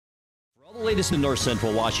latest in North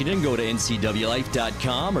Central Washington, go to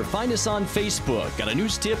ncwlife.com or find us on Facebook. Got a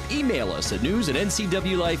news tip? Email us at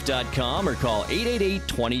news@ncwlife.com or call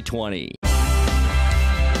 888-2020.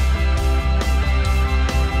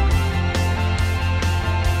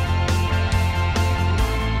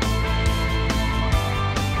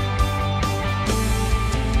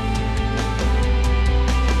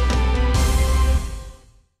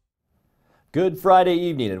 Good Friday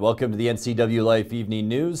evening and welcome to the NCW Life Evening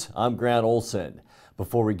News. I'm Grant Olson.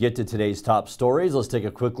 Before we get to today's top stories, let's take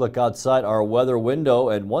a quick look outside our weather window.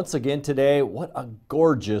 And once again today, what a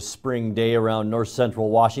gorgeous spring day around north central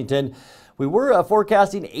Washington. We were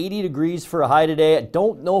forecasting 80 degrees for a high today. I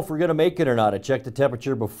don't know if we're going to make it or not. I checked the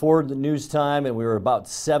temperature before the news time and we were about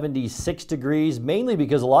 76 degrees, mainly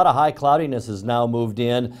because a lot of high cloudiness has now moved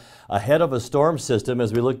in ahead of a storm system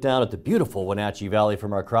as we look down at the beautiful Wenatchee Valley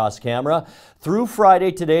from our cross camera. Through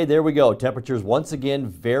Friday today, there we go. Temperatures once again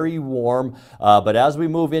very warm, but as we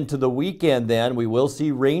move into the weekend then, we will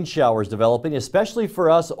see rain showers developing, especially for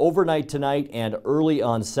us overnight tonight and early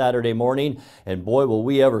on Saturday morning. And boy, will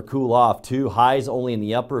we ever cool off too. Highs only in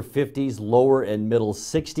the upper 50s, lower and middle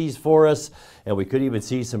 60s for us. And we could even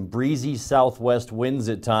see some breezy southwest winds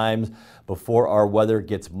at times before our weather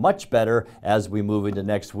gets much better as we move into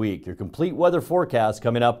next week. Your complete weather forecast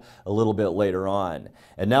coming up a little bit later on.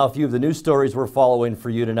 And now a few of the news stories we're following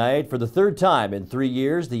for you tonight. For the third time in 3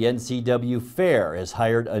 years, the NCW Fair has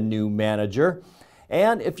hired a new manager.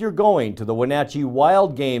 And if you're going to the Wenatchee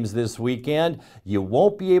Wild Games this weekend, you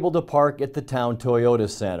won't be able to park at the Town Toyota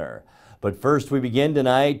Center. But first we begin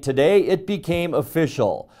tonight. Today it became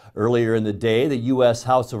official. Earlier in the day, the U.S.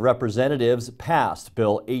 House of Representatives passed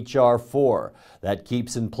Bill H.R. 4. That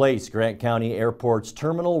keeps in place Grant County Airport's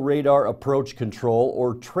Terminal Radar Approach Control,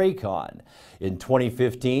 or TRACON. In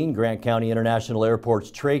 2015, Grant County International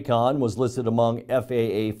Airport's TRACON was listed among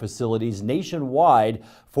FAA facilities nationwide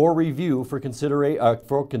for review for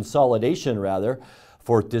consolidation.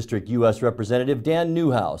 4th District U.S. Representative Dan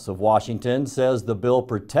Newhouse of Washington says the bill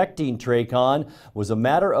protecting TRACON was a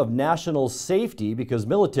matter of national safety because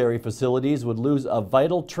military facilities would lose a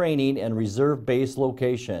vital training and reserve base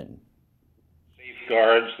location.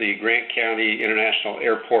 Safeguards the Grant County International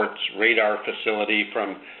Airport's radar facility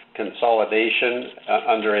from consolidation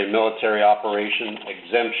under a military operation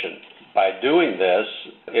exemption. By doing this,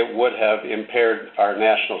 it would have impaired our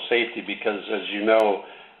national safety because, as you know,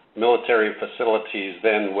 military facilities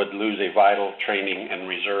then would lose a vital training and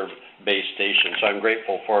reserve base station. So I'm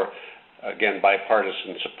grateful for, again,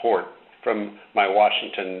 bipartisan support from my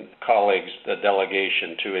Washington colleagues, the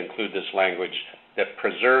delegation, to include this language that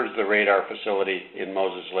preserves the radar facility in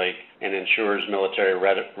Moses Lake and ensures military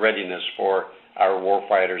readiness for our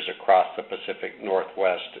warfighters across the Pacific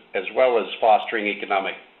Northwest, as well as fostering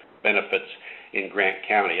economic benefits in Grant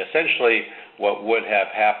County. Essentially, what would have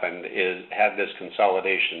happened is, had this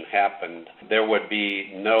consolidation happened, there would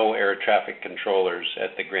be no air traffic controllers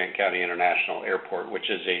at the Grant County International Airport, which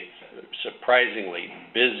is a surprisingly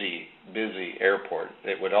busy airport.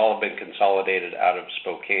 It would all have been consolidated out of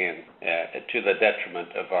Spokane to the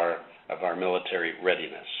detriment of our military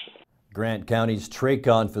readiness. Grant County's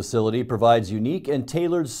TRACON facility provides unique and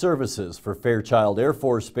tailored services for Fairchild Air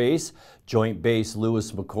Force Base, Joint Base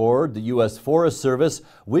Lewis McChord, the U.S. Forest Service,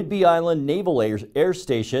 Whidbey Island Naval Air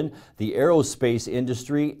Station, the aerospace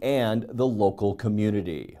industry, and the local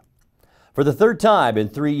community. For the third time in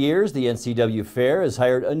 3 years, the NCW Fair has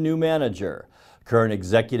hired a new manager. Current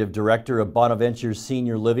Executive Director of Bonaventure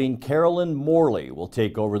Senior Living, Carolyn Morley, will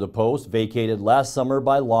take over the post vacated last summer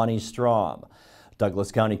by Lonnie Strom.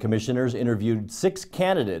 Douglas County Commissioners interviewed 6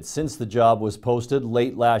 candidates since the job was posted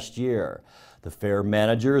late last year. The fair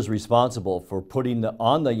manager is responsible for putting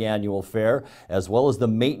on the annual fair as well as the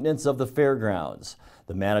maintenance of the fairgrounds.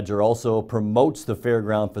 The manager also promotes the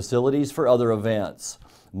fairground facilities for other events.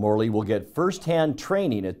 Morley will get first-hand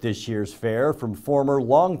training at this year's fair from former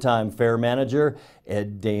longtime fair manager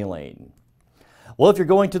Ed Daling. Well, if you're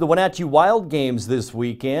going to the Wenatchee Wild Games this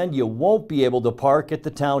weekend, you won't be able to park at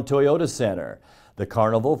the Town Toyota Center. The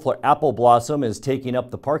Carnival for Apple Blossom is taking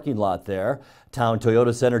up the parking lot there. Town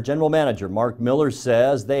Toyota Center General Manager Mark Miller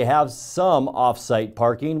says they have some off-site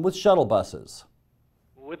parking with shuttle buses.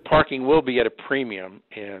 With parking will be at a premium,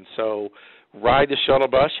 and so ride the shuttle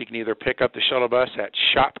bus. You can either pick up the shuttle bus at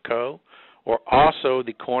Shopco or also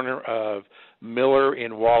the corner of Miller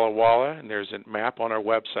in Walla Walla, and there's a map on our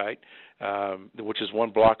website, which is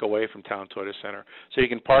 1 block away from Town Toyota Center. So you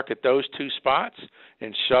can park at those 2 spots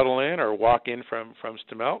and shuttle in or walk in from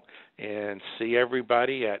Stemelt and see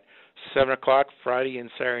everybody at 7 o'clock Friday and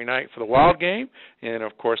Saturday night for the Wild Game. And,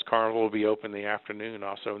 of course, Carnival will be open in the afternoon,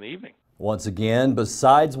 also in the evening. Once again,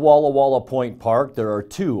 besides Walla Walla Point Park, there are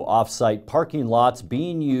 2 off-site parking lots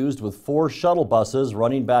being used with 4 shuttle buses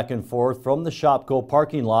running back and forth from the Shopko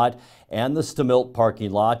parking lot and the Stamilt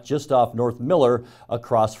parking lot just off North Miller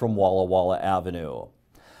across from Walla Walla Avenue.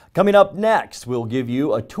 Coming up next, we'll give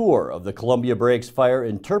you a tour of the Columbia Breaks Fire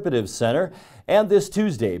Interpretive Center. And this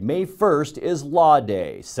Tuesday, May 1st, is Law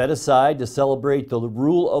Day, set aside to celebrate the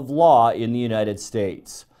rule of law in the United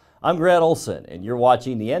States. I'm Grant Olson, and you're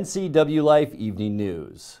watching the NCW Life Evening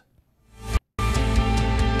News.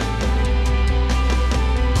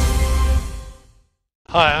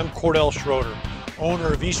 Hi, I'm Cordell Schroeder,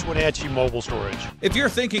 owner of East Wenatchee Mobile Storage. If you're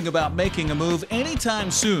thinking about making a move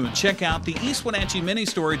anytime soon, check out the East Wenatchee Mini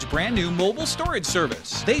Storage brand new mobile storage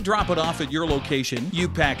service. They drop it off at your location, you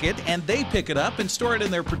pack it, and they pick it up and store it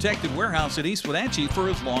in their protected warehouse at East Wenatchee for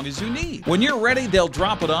as long as you need. When you're ready, they'll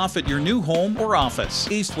drop it off at your new home or office.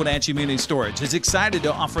 East Wenatchee Mini Storage is excited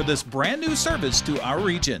to offer this brand new service to our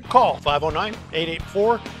region. Call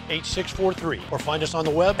 509-884-8643 or find us on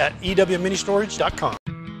the web at ewministorage.com.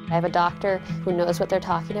 I have a doctor who knows what they're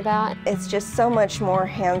talking about. It's just so much more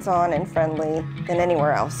hands-on and friendly than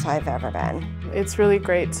anywhere else I've ever been. It's really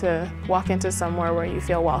great to walk into somewhere where you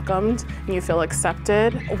feel welcomed and you feel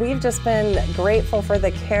accepted. We've just been grateful for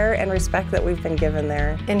the care and respect that we've been given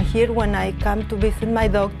there. And here when I come to visit my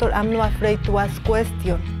doctor, I'm not afraid to ask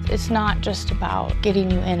questions. It's not just about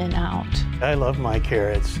getting you in and out. I love my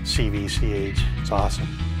care at CVCH. It's awesome.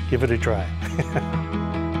 Give it a try.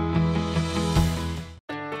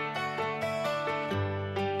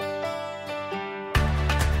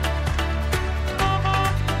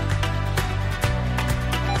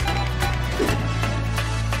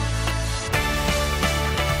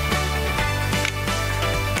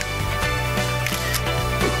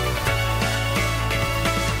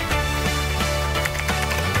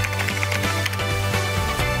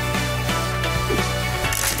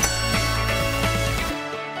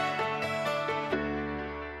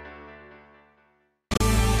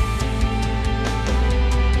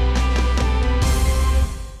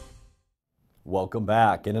 Welcome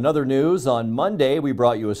back. In another news, on Monday we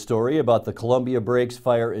brought you a story about the Columbia Breaks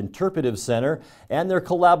Fire Interpretive Center and their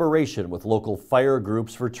collaboration with local fire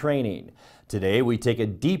groups for training. Today we take a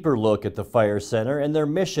deeper look at the Fire Center and their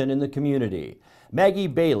mission in the community. Maggie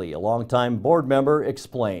Bailey, a longtime board member,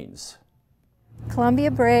 explains.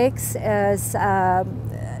 Columbia Breaks is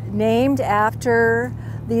named after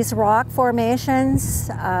these rock formations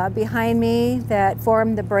behind me that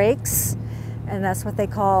form the breaks, and that's what they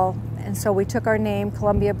call. And so we took our name,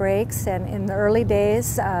 Columbia Breaks, and in the early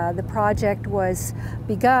days, the project was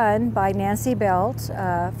begun by Nancy Belt,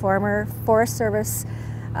 former Forest Service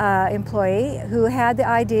employee, who had the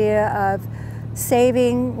idea of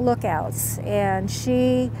saving lookouts. And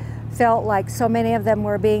she felt like so many of them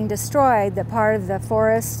were being destroyed that part of the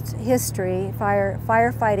forest history,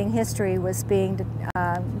 firefighting history, was going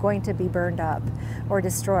to be burned up or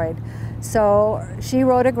destroyed. So she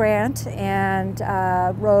wrote a grant and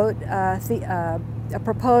wrote a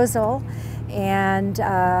proposal, and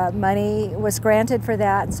money was granted for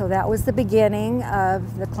that, and so that was the beginning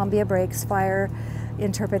of the Columbia Breaks Fire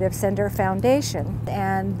Interpretive Center Foundation.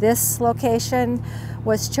 And this location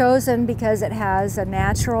was chosen because it has a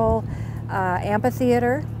natural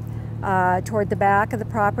amphitheater toward the back of the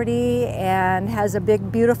property and has a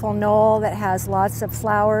big beautiful knoll that has lots of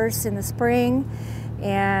flowers in the spring.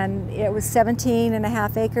 And it was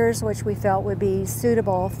 17.5 acres, which we felt would be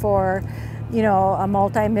suitable for, you know, a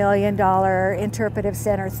multi-million-dollar interpretive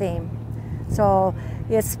center theme. So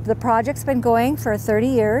the project's been going for 30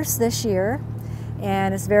 years this year,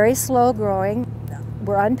 and it's very slow growing.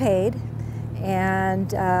 We're unpaid, and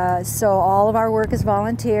so all of our work is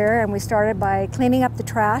volunteer, and we started by cleaning up the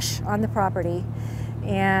trash on the property.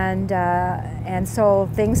 And so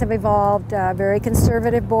things have evolved. Very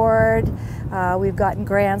conservative board. We've gotten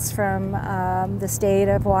grants from the state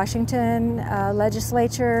of Washington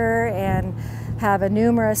legislature and have a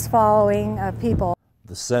numerous following of people.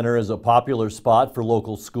 The center is a popular spot for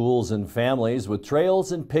local schools and families with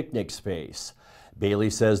trails and picnic space. Bailey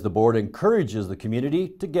says the board encourages the community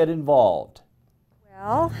to get involved.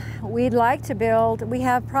 Well, we'd like to build, we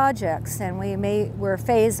have projects, and we're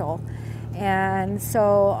phasal. And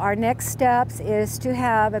so our next steps is to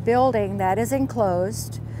have a building that is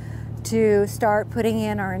enclosed to start putting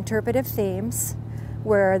in our interpretive themes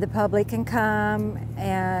where the public can come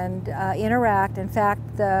and interact. In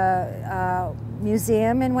fact, the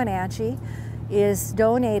museum in Wenatchee is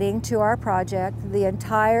donating to our project the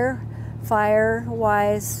entire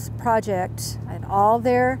FireWise project and all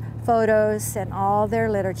their photos and all their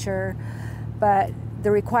literature, but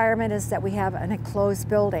the requirement is that we have an enclosed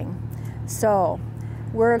building. So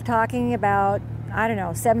we're talking about, I don't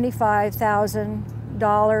know, $75,000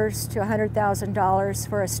 to $100,000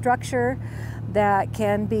 for a structure that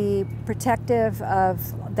can be protective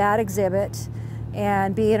of that exhibit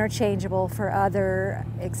and be interchangeable for other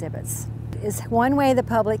exhibits. Is one way the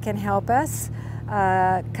public can help us.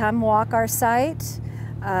 Come walk our site,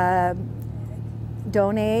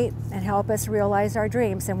 donate, and help us realize our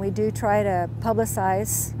dreams. And we do try to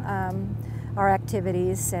publicize our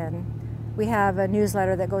activities, and we have a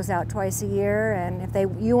newsletter that goes out twice a year. And if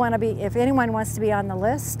anyone wants to be on the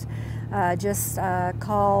list, just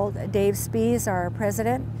call Dave Spees, our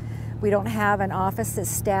president. We don't have an office that's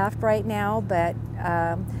staffed right now, but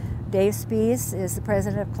Dave Spees is the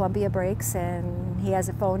president of Columbia Brakes, and he has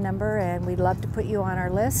a phone number, and we'd love to put you on our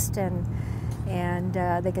list, and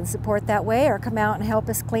they can support that way or come out and help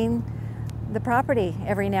us clean the property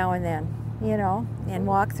every now and then, you know, and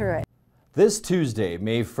walk through it. This Tuesday,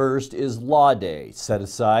 May 1st, is Law Day, set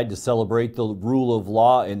aside to celebrate the rule of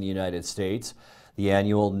law in the United States. The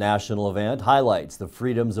annual national event highlights the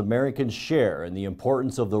freedoms Americans share and the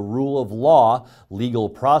importance of the rule of law, legal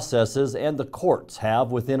processes, and the courts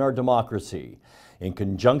have within our democracy. In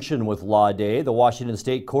conjunction with Law Day, the Washington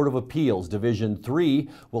State Court of Appeals Division 3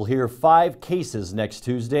 will hear 5 cases next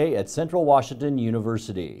Tuesday at Central Washington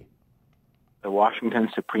University. The Washington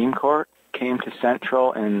Supreme Court came to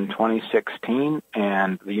Central in 2016,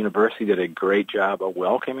 and the university did a great job of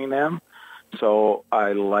welcoming them. So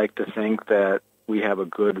I like to think that we have a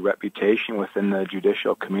good reputation within the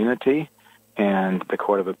judicial community, and the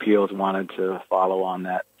Court of Appeals wanted to follow on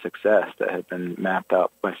that success that had been mapped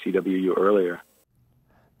out by CWU earlier.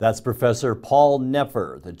 That's Professor Paul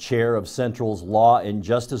Neffer, the chair of Central's Law and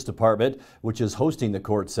Justice Department, which is hosting the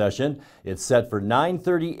court session. It's set for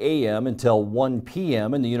 9:30 a.m. until 1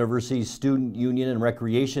 p.m. in the university's Student Union and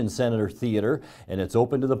Recreation Center Theater, and it's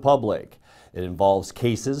open to the public. It involves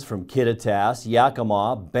cases from Kittitas,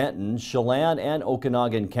 Yakima, Benton, Chelan, and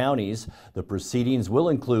Okanagan counties. The proceedings will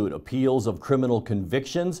include appeals of criminal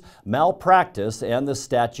convictions, malpractice, and the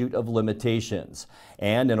statute of limitations.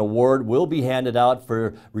 And an award will be handed out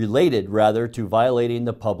related to violating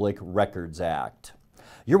the Public Records Act.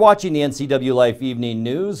 You're watching the NCW Life Evening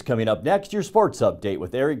News. Coming up next, your sports update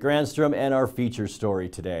with Eric Granstrom and our feature story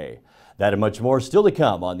today. That and much more still to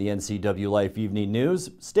come on the NCW Life Evening News.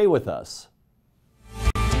 Stay with us.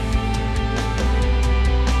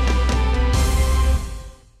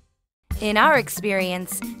 In our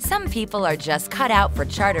experience, some people are just cut out for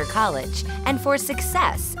charter college and for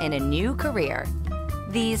success in a new career.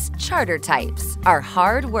 These charter types are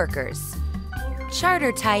hard workers.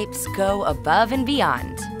 Charter types go above and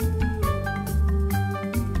beyond.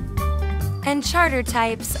 And charter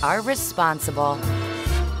types are responsible.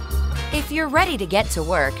 If you're ready to get to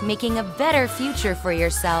work making a better future for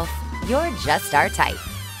yourself, you're just our type.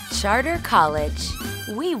 Charter College.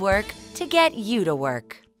 We work to get you to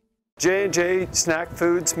work. J&J Snack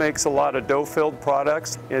Foods makes a lot of dough-filled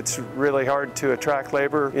products. It's really hard to attract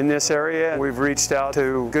labor in this area. We've reached out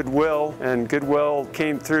to Goodwill, and Goodwill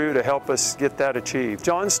came through to help us get that achieved.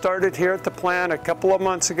 John started here at the plant a couple of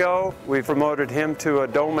months ago. We promoted him to a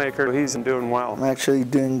dough maker. He's doing well. I'm actually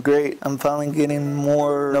doing great. I'm finally getting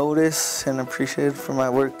more notice and appreciated for my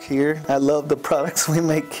work here. I love the products we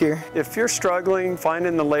make here. If you're struggling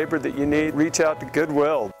finding the labor that you need, reach out to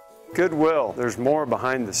Goodwill. Goodwill, there's more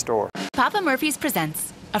behind the store. Papa Murphy's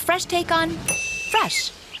presents a fresh take on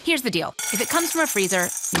fresh. Here's the deal. If it comes from a freezer,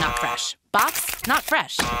 not fresh. Box, not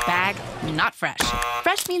fresh. Bag, not fresh.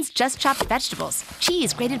 Fresh means just chopped vegetables.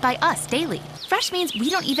 Cheese grated by us daily. Fresh means we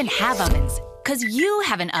don't even have ovens, because you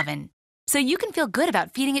have an oven. So you can feel good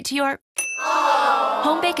about feeding it to your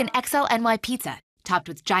home bake an XL NY pizza, topped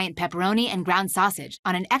with giant pepperoni and ground sausage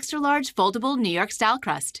on an extra large foldable New York style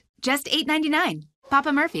crust. Just $8.99.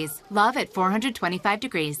 Papa Murphy's, love at 425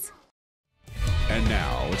 degrees. And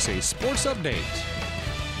now it's a sports update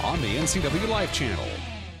on the NCW Life channel.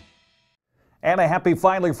 And a happy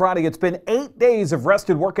Finally Friday. It's been 8 days of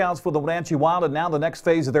rested workouts for the Wenatchee Wild, and now the next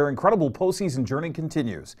phase of their incredible postseason journey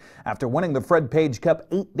continues. After winning the Fred Page Cup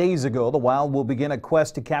 8 days ago, the Wild will begin a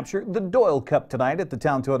quest to capture the Doyle Cup tonight at the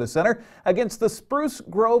Town Toyota Center against the Spruce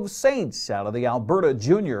Grove Saints out of the Alberta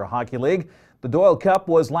Junior Hockey League. The Doyle Cup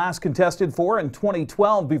was last contested for in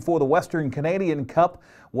 2012 before the Western Canadian Cup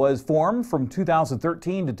was formed. From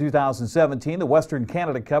 2013 to 2017, the Western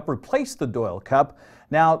Canada Cup replaced the Doyle Cup.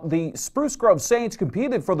 Now, the Spruce Grove Saints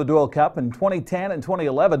competed for the Doyle Cup in 2010 and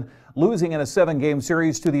 2011, losing in a 7-game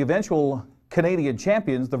series to the eventual Canadian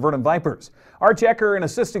champions, the Vernon Vipers. Art Ecker and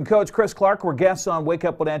assistant coach Chris Clark were guests on Wake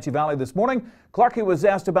Up Wenatchee Valley this morning. Clark was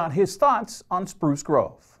asked about his thoughts on Spruce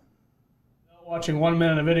Grove. Watching 1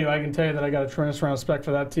 minute of video, I can tell you that I got a tremendous amount of respect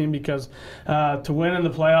for that team because to win in the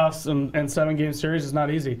playoffs and 7-game series is not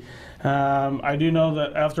easy. I do know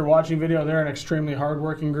that after watching video, they're an extremely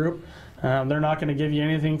hard-working group. They're not going to give you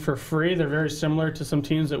anything for free. They're very similar to some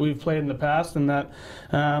teams that we've played in the past, and that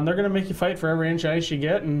they're going to make you fight for every inch of ice you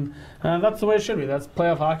get, and that's the way it should be. That's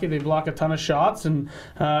playoff hockey. They block a ton of shots, and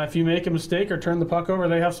if you make a mistake or turn the puck over,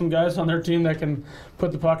 they have some guys on their team that can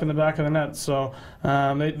put the puck in the back of the net. So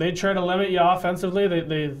they try to limit you offensively.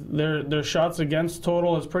 Their shots against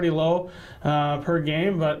total is pretty low per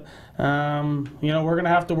game, but we're going to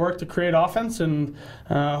have to work to create offense, and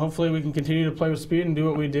hopefully we can continue to play with speed and do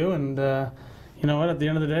what we do. And you know what? At the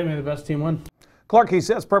end of the day, may the best team win. Clarkey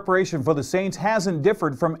says preparation for the Saints hasn't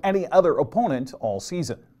differed from any other opponent all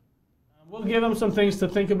season. We'll give them some things to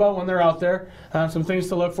think about when they're out there, some things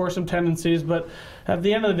to look for, some tendencies. But at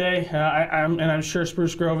the end of the day, I'm sure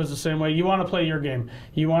Spruce Grove is the same way. You want to play your game.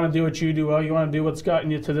 You want to do what you do well. You want to do what's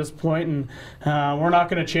gotten you to this point. And we're not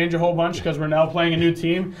going to change a whole bunch because we're now playing a new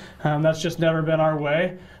team. That's just never been our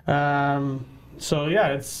way. So yeah,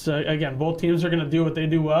 it's again, both teams are going to do what they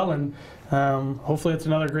do well, and hopefully it's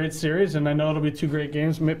another great series. And I know it'll be 2 great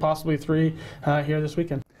games, possibly 3 here this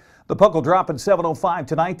weekend. The puck will drop at 7:05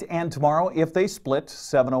 tonight and tomorrow if they split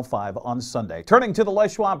 7:05 on Sunday. Turning to the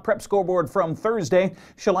Les Schwab Prep scoreboard from Thursday,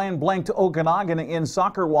 Chelan blanked Okanagan in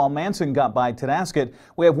soccer while Manson got by Tonasket.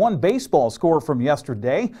 We have 1 baseball score from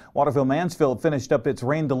yesterday. Waterville-Mansfield finished up its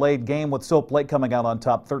rain-delayed game with Soap Lake coming out on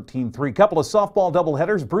top 13-3. Couple of softball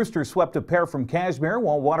doubleheaders. Brewster swept a pair from Cashmere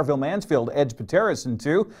while Waterville-Mansfield edged Pateros in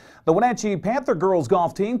 2. The Wenatchee Panther girls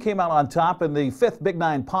golf team came out on top in the 5th Big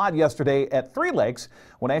 9 pod yesterday at 3 Lakes.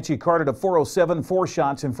 Wenatchee carded a 407, 4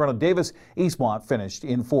 shots in front of Davis. Eastmont finished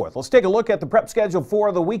in 4th. Let's take a look at the prep schedule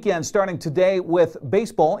for the weekend, starting today with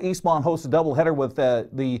baseball. Eastmont hosts a doubleheader with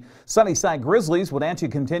the Sunnyside Grizzlies. Wenatchee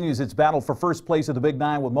continues its battle for first place at the Big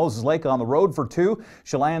 9 with Moses Lake on the road for 2.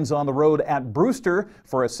 Chelan's on the road at Brewster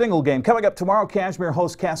for a single game. Coming up tomorrow, Cashmere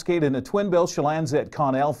hosts Cascade in a twin bill. Chelan's at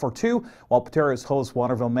Connell for 2, while Pateros hosts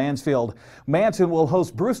Waterville-Mansfield. Manson will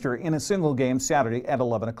host Brewster in a single game Saturday at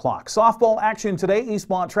 11 o'clock. Softball action today.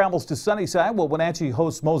 Eastmont travels to Sunnyside while Wenatchee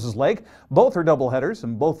hosts Moses Lake. Both are doubleheaders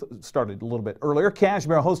and both started a little bit earlier.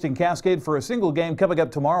 Cashmere hosting Cascade for a single game. Coming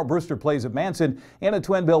up tomorrow, Brewster plays at Manson in a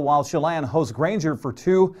twin bill while Chelan hosts Granger for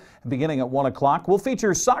 2 beginning at 1 o'clock. We'll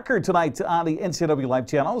feature soccer tonight on the NCW Live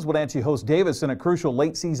channel as Wenatchee hosts Davis in a crucial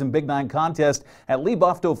late season Big 9 contest at Lee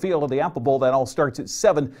Bufto Field of the Apple Bowl. That all starts at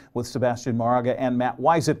 7 with Sebastian Moraga and Matt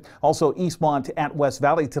Weisett. Also Eastmont at West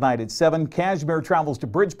Valley tonight at 7. Cashmere travels to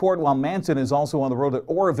Bridgeport while Manson is also on the road at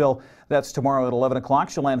Oroville. That's tomorrow at 11 o'clock.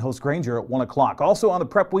 Chelan hosts Granger at 1 o'clock. Also on the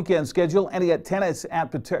prep weekend schedule, Entiat Tennis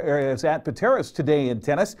at Pateros today in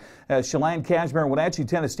tennis. Chelan, Cashmere, and Wenatchee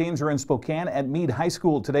tennis teams are in Spokane at Meade High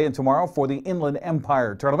School today and tomorrow for the Inland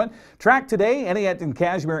Empire Tournament. Track today, Entiat and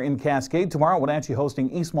Cashmere in Cascade. Tomorrow, Wenatchee hosting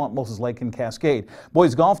Eastmont, Moses Lake, and Cascade.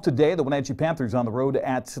 Boys golf today, the Wenatchee Panthers on the road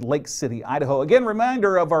at Lake City, Idaho. Again,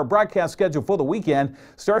 reminder of our broadcast schedule for the weekend.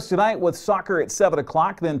 Starts tonight with soccer at 7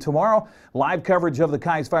 o'clock. Then tomorrow, live coverage of the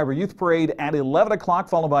Kai's Fiber Youth Parade at 11 o'clock,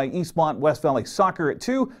 followed by Eastmont West Valley Soccer at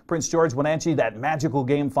 2. Prince George Wenatchee, that magical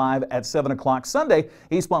Game 5 at 7 o'clock. Sunday,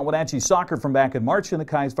 Eastmont Wenatchee Soccer from back in March and the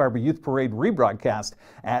Kai's Fiber Youth Parade rebroadcast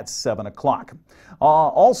at 7 o'clock.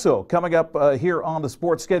 Also, coming up here on the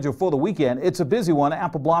sports schedule for the weekend, it's a busy one.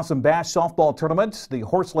 Apple Blossom Bash Softball Tournament, the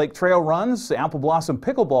Horse Lake Trail Runs, the Apple Blossom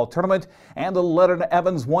Pickleball Tournament, and the Leonard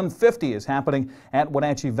Evans 150 is happening at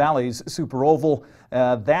Wenatchee Valley's Super Oval.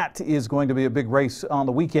 That is going to be a big race on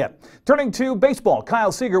the weekend. Turning to baseball,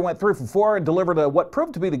 Kyle Seager went 3 for 4 and delivered what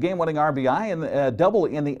proved to be the game-winning RBI and double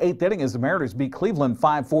in the 8th inning as the Mariners beat Cleveland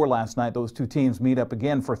 5-4 last night. Those two teams meet up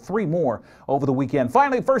again for 3 more over the weekend.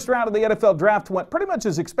 Finally, first round of the NFL Draft went pretty much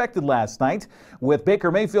as expected last night, with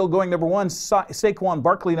Baker Mayfield going number 1, Saquon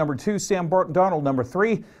Barkley number 2, Sam Darnold number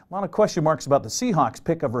 3. A lot of question marks about the Seahawks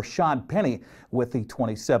pick of Rashad Penny with the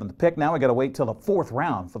 27th pick. Now we got to wait till the 4th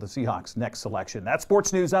round for the Seahawks' next selection. That's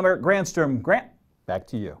Sports News. I'm Eric Grandstrom. Grant, back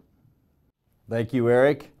to you. Thank you,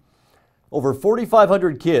 Eric. Over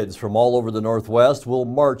 4,500 kids from all over the Northwest will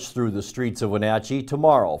march through the streets of Wenatchee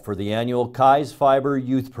tomorrow for the annual Kai's Fiber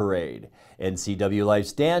Youth Parade. NCW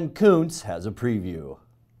Life's Dan Kuntz has a preview.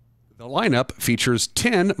 The lineup features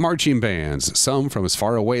 10 marching bands, some from as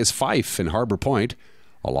far away as Fife and Harbor Point,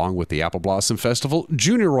 along with the Apple Blossom Festival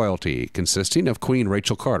Junior Royalty, consisting of Queen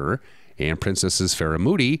Rachel Carter and Princesses Farrah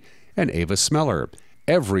Moody and Ava Smeller.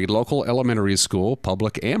 Every local elementary school,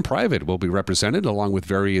 public and private, will be represented, along with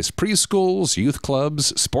various preschools, youth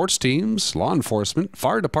clubs, sports teams, law enforcement,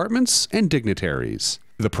 fire departments, and dignitaries.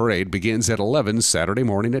 The parade begins at 11 Saturday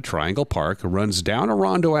morning at Triangle Park, runs down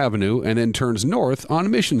Orondo Avenue, and then turns north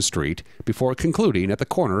on Mission Street before concluding at the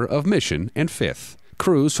corner of Mission and 5th.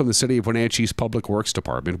 Crews from the City of Wenatchee's Public Works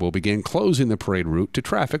Department will begin closing the parade route to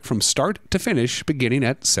traffic from start to finish beginning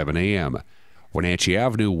at 7 a.m. Wenatchee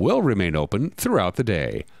Avenue will remain open throughout the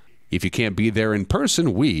day. If you can't be there in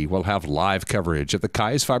person, we will have live coverage of the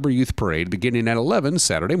Kai's Fiber Youth Parade beginning at 11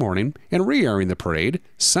 Saturday morning and re-airing the parade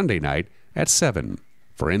Sunday night at 7.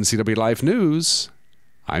 For NCW Life News,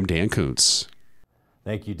 I'm Dan Kuntz.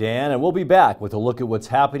 Thank you, Dan. And we'll be back with a look at what's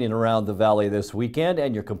happening around the valley this weekend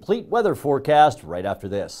and your complete weather forecast right after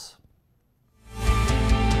this.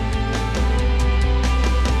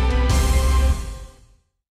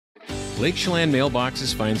 Lake Chelan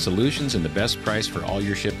mailboxes find solutions and the best price for all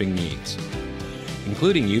your shipping needs,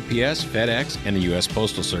 including UPS, FedEx, and the U.S.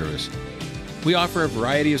 Postal Service. We offer a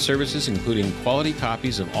variety of services including quality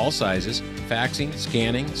copies of all sizes, faxing,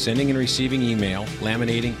 scanning, sending and receiving email,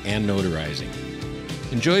 laminating, and notarizing.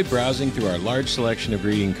 Enjoy browsing through our large selection of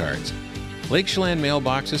greeting cards. Lake Chelan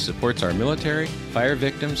Mailboxes supports our military, fire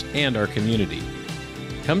victims, and our community.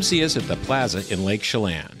 Come see us at the Plaza in Lake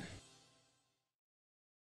Chelan.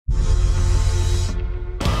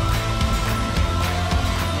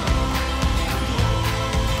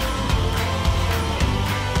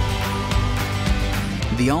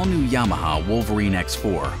 The all-new Yamaha Wolverine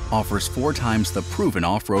X4 offers 4 times the proven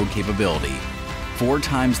off-road capability, 4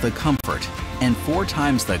 times the comfort, and 4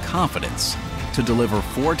 times the confidence to deliver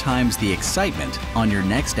 4 times the excitement on your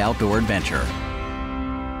next outdoor adventure.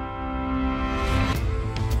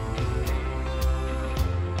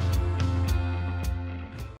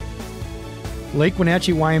 Lake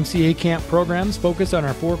Wenatchee YMCA camp programs focus on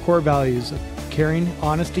our 4 core values of caring,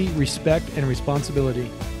 honesty, respect, and responsibility.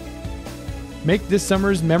 Make this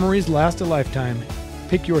summer's memories last a lifetime.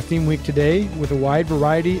 Pick your theme week today with a wide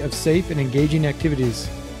variety of safe and engaging activities.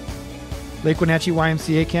 Lake Wenatchee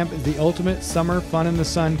YMCA Camp is the ultimate summer fun in the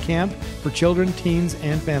sun camp for children, teens,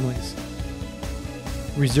 and families.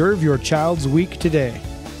 Reserve your child's week today.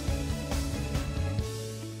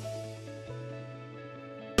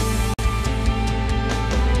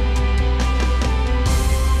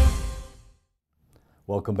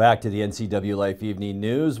 Welcome back to the NCW Life Evening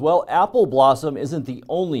News. Well, Apple Blossom isn't the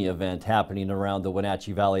only event happening around the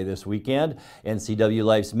Wenatchee Valley this weekend. NCW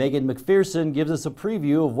Life's Megan McPherson gives us a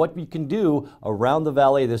preview of what we can do around the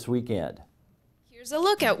valley this weekend. Here's a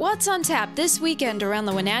look at what's on tap this weekend around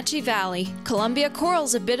the Wenatchee Valley. Columbia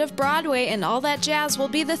Choral's A Bit of Broadway and All That Jazz will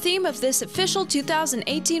be the theme of this official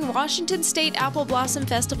 2018 Washington State Apple Blossom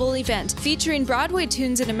Festival event, featuring Broadway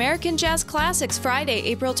tunes and American jazz classics Friday,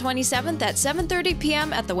 April 27th at 7:30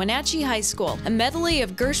 p.m. at the Wenatchee High School. A medley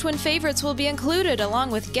of Gershwin favorites will be included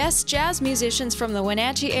along with guest jazz musicians from the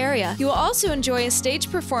Wenatchee area. You will also enjoy a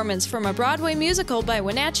stage performance from a Broadway musical by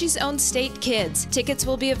Wenatchee's own State Kids. Tickets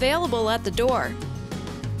will be available at the door.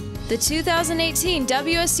 The 2018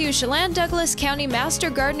 WSU Chelan Douglas County Master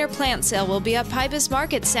Gardener Plant Sale will be at Pybus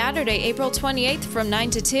Market Saturday, April 28th from 9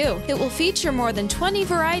 to 2. It will feature more than 20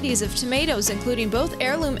 varieties of tomatoes, including both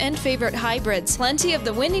heirloom and favorite hybrids. Plenty of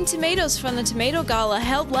the winning tomatoes from the Tomato Gala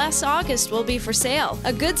held last August will be for sale.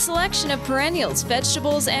 A good selection of perennials,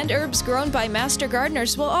 vegetables, and herbs grown by master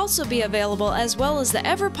gardeners will also be available, as well as the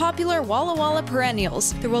ever-popular Walla Walla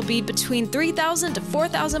perennials. There will be between 3,000 to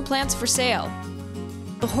 4,000 plants for sale.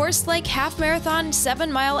 The Horse Lake Half Marathon,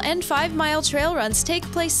 7-mile, and 5-mile trail runs take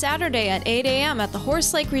place Saturday at 8 a.m. at the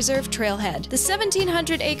Horse Lake Reserve Trailhead. The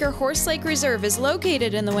 1,700-acre Horse Lake Reserve is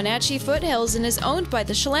located in the Wenatchee foothills and is owned by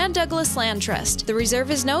the Chelan Douglas Land Trust. The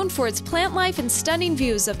reserve is known for its plant life and stunning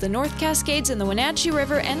views of the North Cascades and the Wenatchee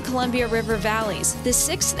River and Columbia River valleys. This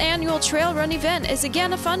 6th annual trail run event is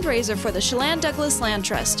again a fundraiser for the Chelan Douglas Land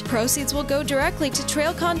Trust. Proceeds will go directly to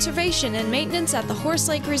trail conservation and maintenance at the Horse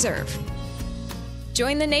Lake Reserve.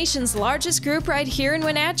 Join the nation's largest group ride here in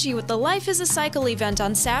Wenatchee with the Life is a Cycle event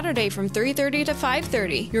on Saturday from 3:30 to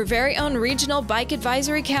 5:30. Your very own Regional Bike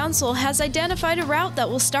Advisory Council has identified a route that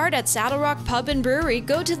will start at Saddle Rock Pub and Brewery,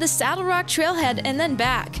 go to the Saddle Rock Trailhead, and then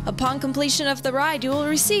back. Upon completion of the ride, you will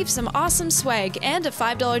receive some awesome swag and a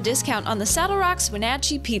 $5 discount on the Saddle Rock's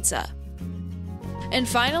Wenatchee Pizza. And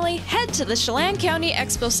finally, head to the Chelan County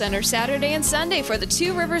Expo Center Saturday and Sunday for the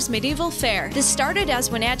Two Rivers Medieval Fair. This started as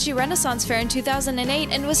Wenatchee Renaissance Fair in 2008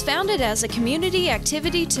 and was founded as a community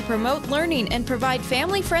activity to promote learning and provide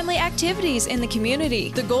family-friendly activities in the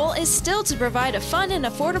community. The goal is still to provide a fun and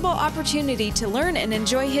affordable opportunity to learn and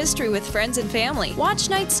enjoy history with friends and family. Watch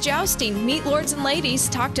nights jousting, meet lords and ladies,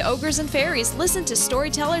 talk to ogres and fairies, listen to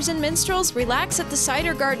storytellers and minstrels, relax at the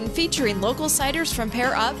cider garden featuring local ciders from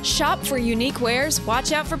Pair Up, shop for unique wares,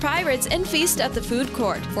 watch out for pirates, and feast at the food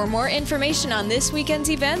court. For more information on this weekend's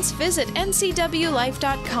events, visit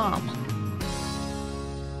ncwlife.com.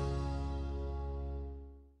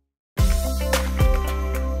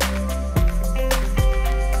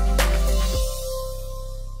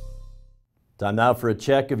 Time now for a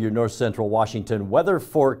check of your North Central Washington weather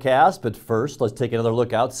forecast. But first, let's take another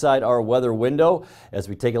look outside our weather window as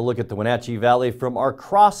we take a look at the Wenatchee Valley from our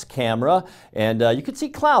cross camera. And you can see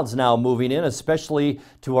clouds now moving in, especially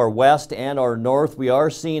to our west and our north. We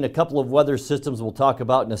are seeing a couple of weather systems we'll talk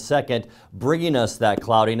about in a second bringing us that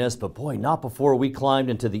cloudiness. But boy, not before we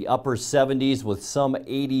climbed into the upper 70s with some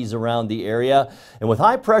 80s around the area. And with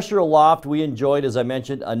high pressure aloft, we enjoyed, as I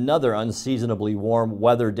mentioned, another unseasonably warm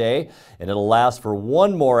weather day. And it'll last for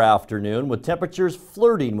one more afternoon with temperatures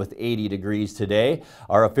flirting with 80 degrees today.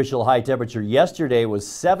 Our official high temperature yesterday was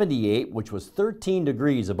 78, which was 13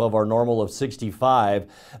 degrees above our normal of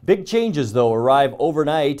 65. Big changes, though, arrive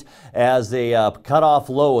overnight as a cutoff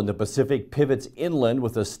low in the Pacific pivots inland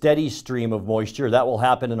with a steady stream of moisture. That will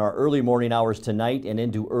happen in our early morning hours tonight and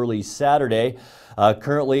into early Saturday.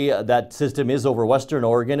 Currently, that system is over western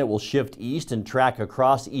Oregon. It will shift east and track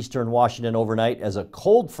across eastern Washington overnight as a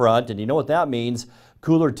cold front. And you know what that means?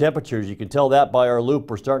 Cooler temperatures. You can tell that by our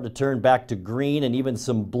loop. We're starting to turn back to green and even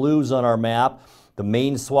some blues on our map. The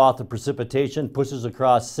main swath of precipitation pushes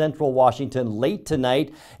across central Washington late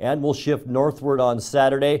tonight and will shift northward on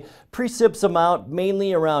Saturday. Precip's amount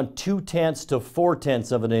mainly around 0.2 to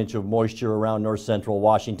 0.4 of an inch of moisture around north central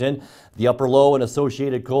Washington. The upper low and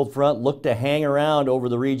associated cold front look to hang around over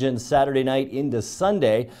the region Saturday night into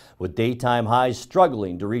Sunday, with daytime highs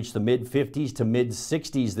struggling to reach the mid-50s to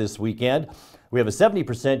mid-60s this weekend. We have a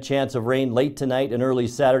 70% chance of rain late tonight and early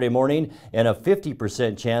Saturday morning and a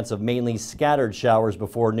 50% chance of mainly scattered showers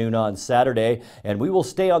before noon on Saturday. And we will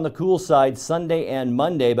stay on the cool side Sunday and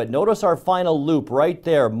Monday. But notice our final loop right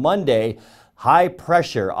there, Monday. High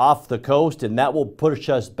pressure off the coast, and that will push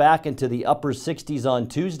us back into the upper 60s on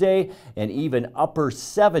Tuesday and even upper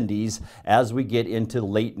 70s as we get into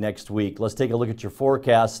late next week. Let's take a look at your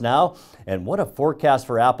forecast now. And what a forecast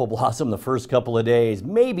for apple blossom the first couple of days.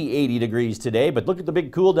 Maybe 80 degrees today, but look at the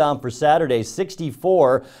big cool down for Saturday.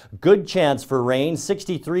 64, good chance for rain.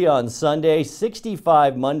 63 on Sunday,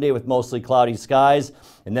 65 Monday with mostly cloudy skies.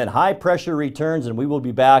 And then high pressure returns, and we will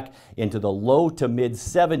be back into the low to mid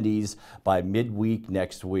 70s by midweek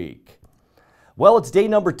next week. Well, it's day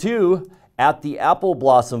number 2 at the Apple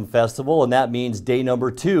Blossom Festival, and that means day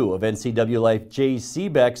number 2 of NCW Life Jay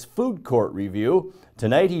Seebeck's food court review.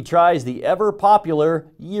 Tonight he tries the ever popular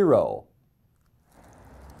gyro.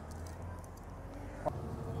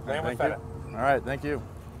 Thank you. All right, thank you.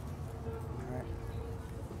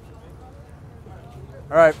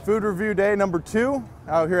 All right, food review day number 2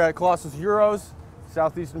 out here at Colossus Gyros,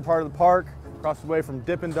 southeastern part of the park, across the way from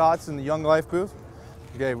Dippin' Dots in the Young Life booth.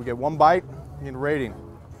 Okay, we get one bite, we get a rating.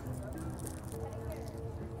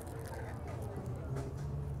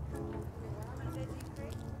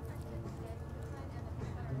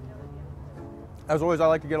 As always, I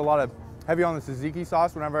like to get a lot of heavy on the tzatziki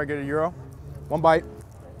sauce whenever I get a gyro. One bite.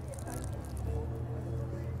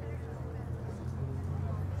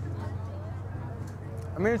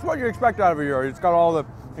 I mean, it's what you expect out of a gyro. It's got all the,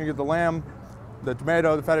 you get the lamb, the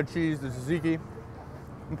tomato, the feta cheese, the tzatziki.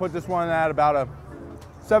 And put this one at about a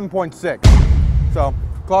 7.6. So,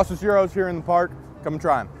 Colossus Gyros here in the park. Come and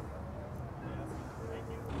try them.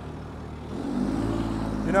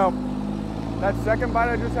 You know, that second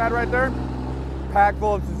bite I just had right there, packed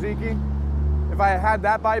full of tzatziki. If I had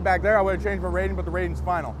that bite back there, I would have changed my rating, but the rating's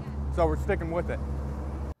final. So we're sticking with it.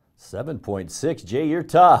 7.6. Jay, you're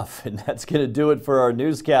tough. And that's going to do it for our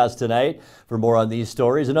newscast tonight. For more on these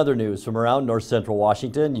stories and other news from around North Central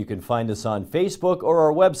Washington, you can find us on Facebook or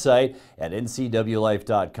our website at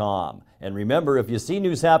ncwlife.com. And remember, if you see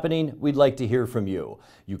news happening, we'd like to hear from you.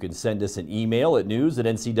 You can send us an email at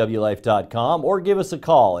news@ncwlife.com or give us a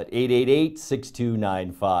call at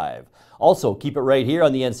 888-6295. Also, keep it right here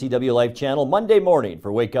on the NCW Life channel Monday morning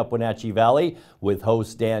for Wake Up Wenatchee Valley with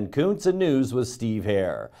host Dan Kuntz and news with Steve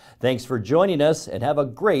Hare. Thanks for joining us and have a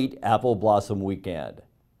great Apple Blossom weekend.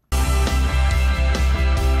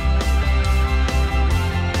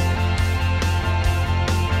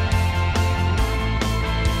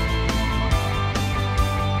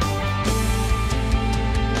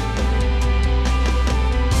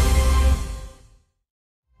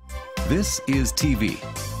 This is TV.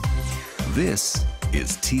 This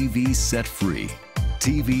is TV Set Free.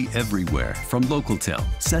 TV everywhere from LocalTel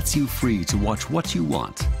sets you free to watch what you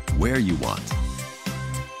want, where you want.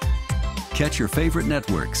 Catch your favorite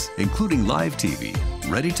networks, including live TV,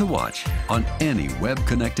 ready to watch on any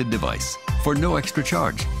web-connected device. for no extra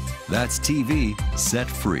charge. That's TV set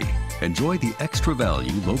free. Enjoy the extra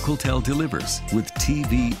value Localtel delivers with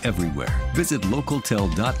TV everywhere. Visit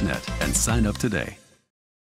localtel.net and sign up today.